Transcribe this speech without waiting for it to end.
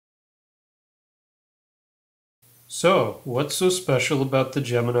So, what's so special about the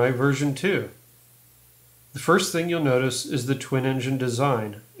Gemini version 2? The first thing you'll notice is the twin-engine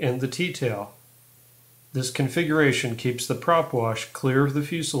design and the T-tail. This configuration keeps the prop wash clear of the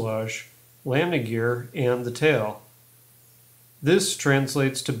fuselage, landing gear, and the tail. This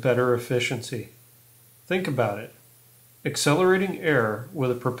translates to better efficiency. Think about it. Accelerating air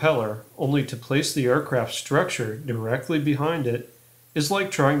with a propeller only to place the aircraft structure directly behind it is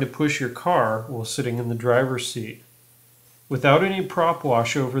like trying to push your car while sitting in the driver's seat. Without any prop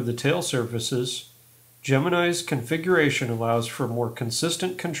wash over the tail surfaces, Gemini's configuration allows for more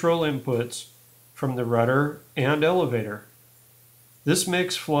consistent control inputs from the rudder and elevator. This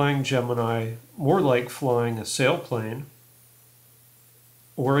makes flying Gemini more like flying a sailplane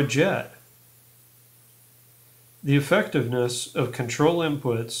or a jet. The effectiveness of control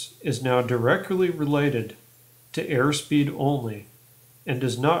inputs is now directly related to airspeed only and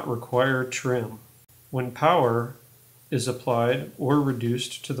does not require trim when power is applied or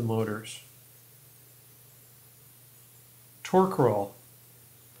reduced to the motors. Torque roll.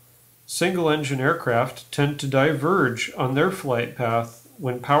 Single-engine aircraft tend to diverge on their flight path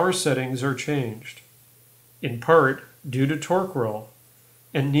when power settings are changed, in part due to torque roll,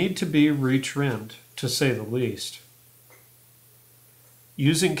 and need to be retrimmed, to say the least.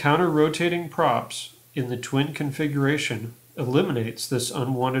 Using counter-rotating props in the twin configuration eliminates this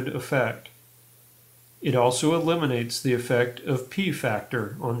unwanted effect. It also eliminates the effect of P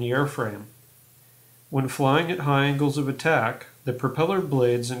factor on the airframe. When flying at high angles of attack, the propeller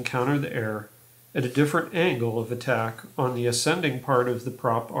blades encounter the air at a different angle of attack on the ascending part of the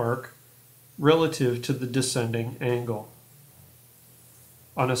prop arc relative to the descending angle.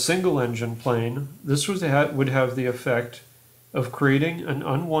 On a single-engine plane, this would have the effect of creating an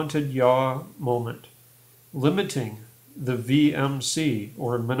unwanted yaw moment, limiting the VMC,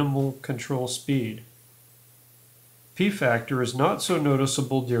 or minimal control speed. P factor is not so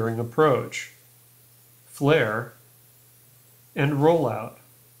noticeable during approach, flare, and rollout.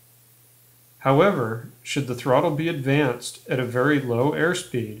 However, should the throttle be advanced at a very low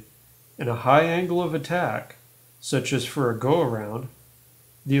airspeed and a high angle of attack, such as for a go-around,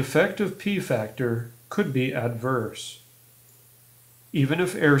 the effect of P factor could be adverse. Even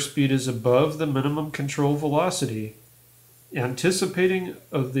if airspeed is above the minimum control velocity, anticipating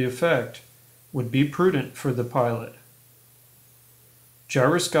of the effect would be prudent for the pilot.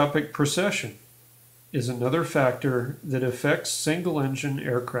 Gyroscopic precession is another factor that affects single-engine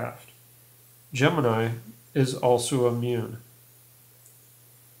aircraft. Gemini is also immune.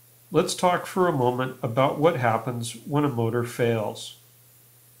 Let's talk for a moment about what happens when a motor fails.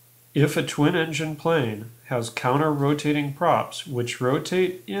 If a twin-engine plane has counter-rotating props which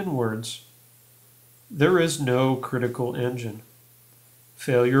rotate inwards, there is no critical engine.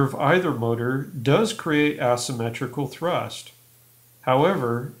 Failure of either motor does create asymmetrical thrust.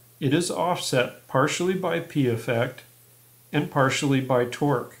 However, it is offset partially by P effect and partially by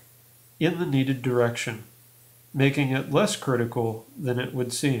torque in the needed direction, making it less critical than it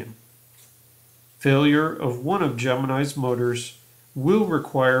would seem. Failure of one of Gemini's motors will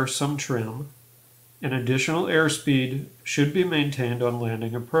require some trim, and additional airspeed should be maintained on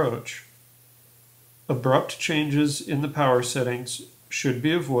landing approach. Abrupt changes in the power settings should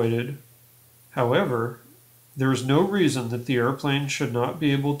be avoided. However, there is no reason that the airplane should not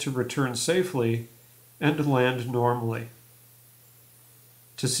be able to return safely and land normally.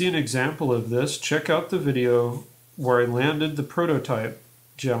 To see an example of this, check out the video where I landed the prototype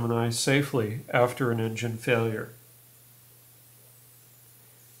Gemini safely after an engine failure.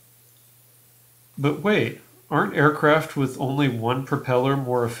 But wait, aren't aircraft with only one propeller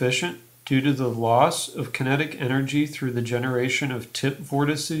more efficient due to the loss of kinetic energy through the generation of tip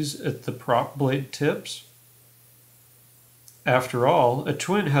vortices at the prop blade tips? After all, a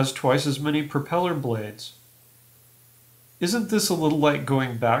twin has twice as many propeller blades. Isn't this a little like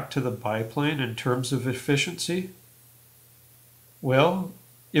going back to the biplane in terms of efficiency? Well,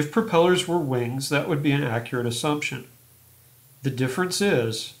 if propellers were wings, that would be an accurate assumption. The difference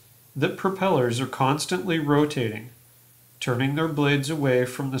is that propellers are constantly rotating, turning their blades away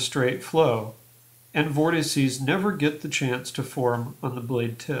from the straight flow, and vortices never get the chance to form on the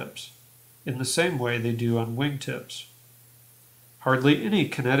blade tips, in the same way they do on wing tips. Hardly any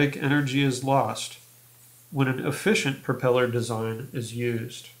kinetic energy is lost when an efficient propeller design is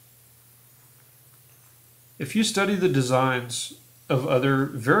used. If you study the designs of other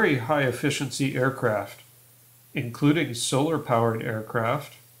very high-efficiency aircraft, including solar-powered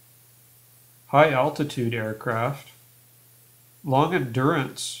aircraft, high-altitude aircraft,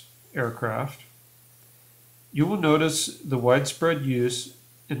 long-endurance aircraft, you will notice the widespread use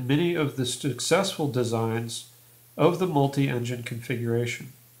in many of the successful designs of the multi-engine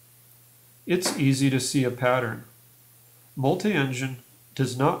configuration. It's easy to see a pattern. Multi-engine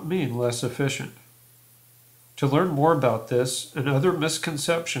does not mean less efficient. To learn more about this and other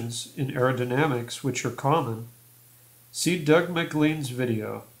misconceptions in aerodynamics which are common, see Doug McLean's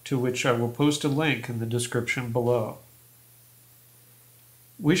video, to which I will post a link in the description below.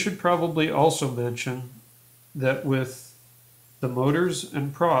 We should probably also mention that with the motors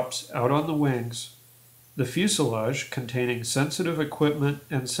and props out on the wings, the fuselage containing sensitive equipment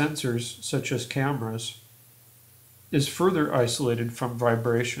and sensors such as cameras is further isolated from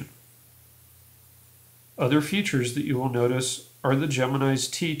vibration. Other features that you will notice are the Gemini's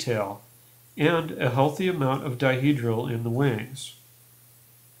T-tail and a healthy amount of dihedral in the wings.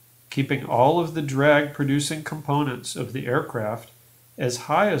 Keeping all of the drag-producing components of the aircraft as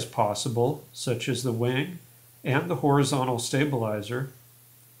high as possible, such as the wing and the horizontal stabilizer,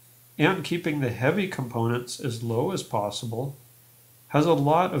 and keeping the heavy components as low as possible, has a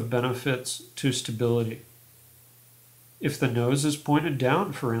lot of benefits to stability. If the nose is pointed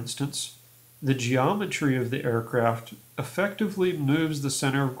down, for instance, the geometry of the aircraft effectively moves the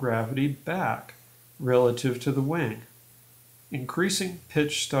center of gravity back relative to the wing, increasing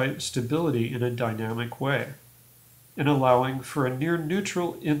pitch stability in a dynamic way, and allowing for a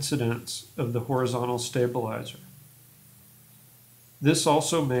near-neutral incidence of the horizontal stabilizer. This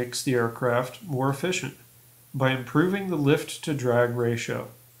also makes the aircraft more efficient by improving the lift-to-drag ratio.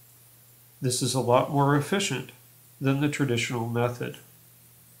 This is a lot more efficient than the traditional method.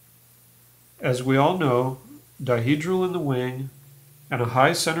 As we all know, dihedral in the wing and a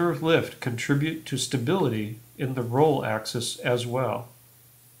high center of lift contribute to stability in the roll axis as well.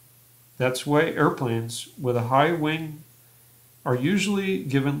 That's why airplanes with a high wing are usually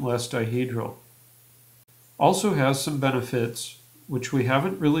given less dihedral. Also has some benefits which we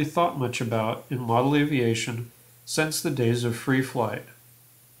haven't really thought much about in model aviation since the days of free flight.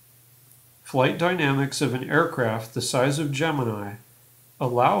 Flight dynamics of an aircraft the size of Gemini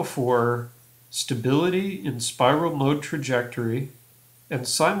allow for stability in spiral mode trajectory and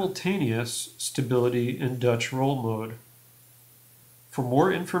simultaneous stability in Dutch roll mode. For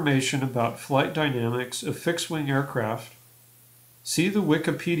more information about flight dynamics of fixed-wing aircraft, see the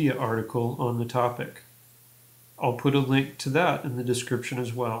Wikipedia article on the topic. I'll put a link to that in the description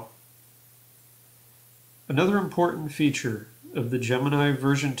as well. Another important feature of the Gemini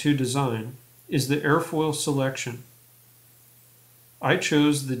version 2 design is the airfoil selection. I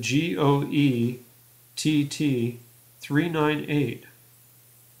chose the GOE TT398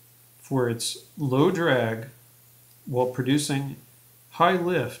 for its low drag while producing high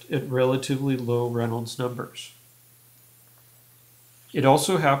lift at relatively low Reynolds numbers. It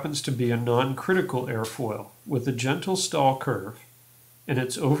also happens to be a non-critical airfoil with a gentle stall curve, and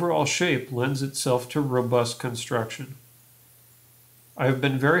its overall shape lends itself to robust construction. I have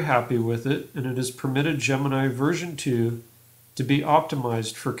been very happy with it, and it has permitted Gemini version 2 to be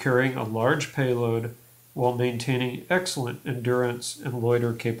optimized for carrying a large payload while maintaining excellent endurance and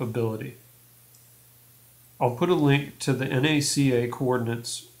loiter capability. I'll put a link to the NACA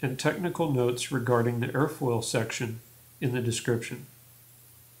coordinates and technical notes regarding the airfoil section in the description.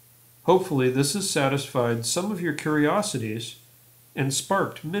 Hopefully this has satisfied some of your curiosities and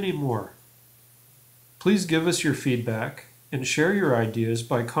sparked many more. Please give us your feedback and share your ideas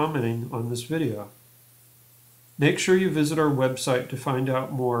by commenting on this video. Make sure you visit our website to find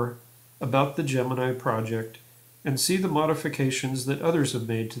out more about the Gemini project and see the modifications that others have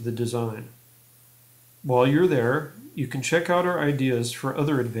made to the design. While you're there, you can check out our ideas for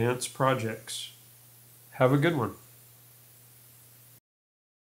other advanced projects. Have a good one.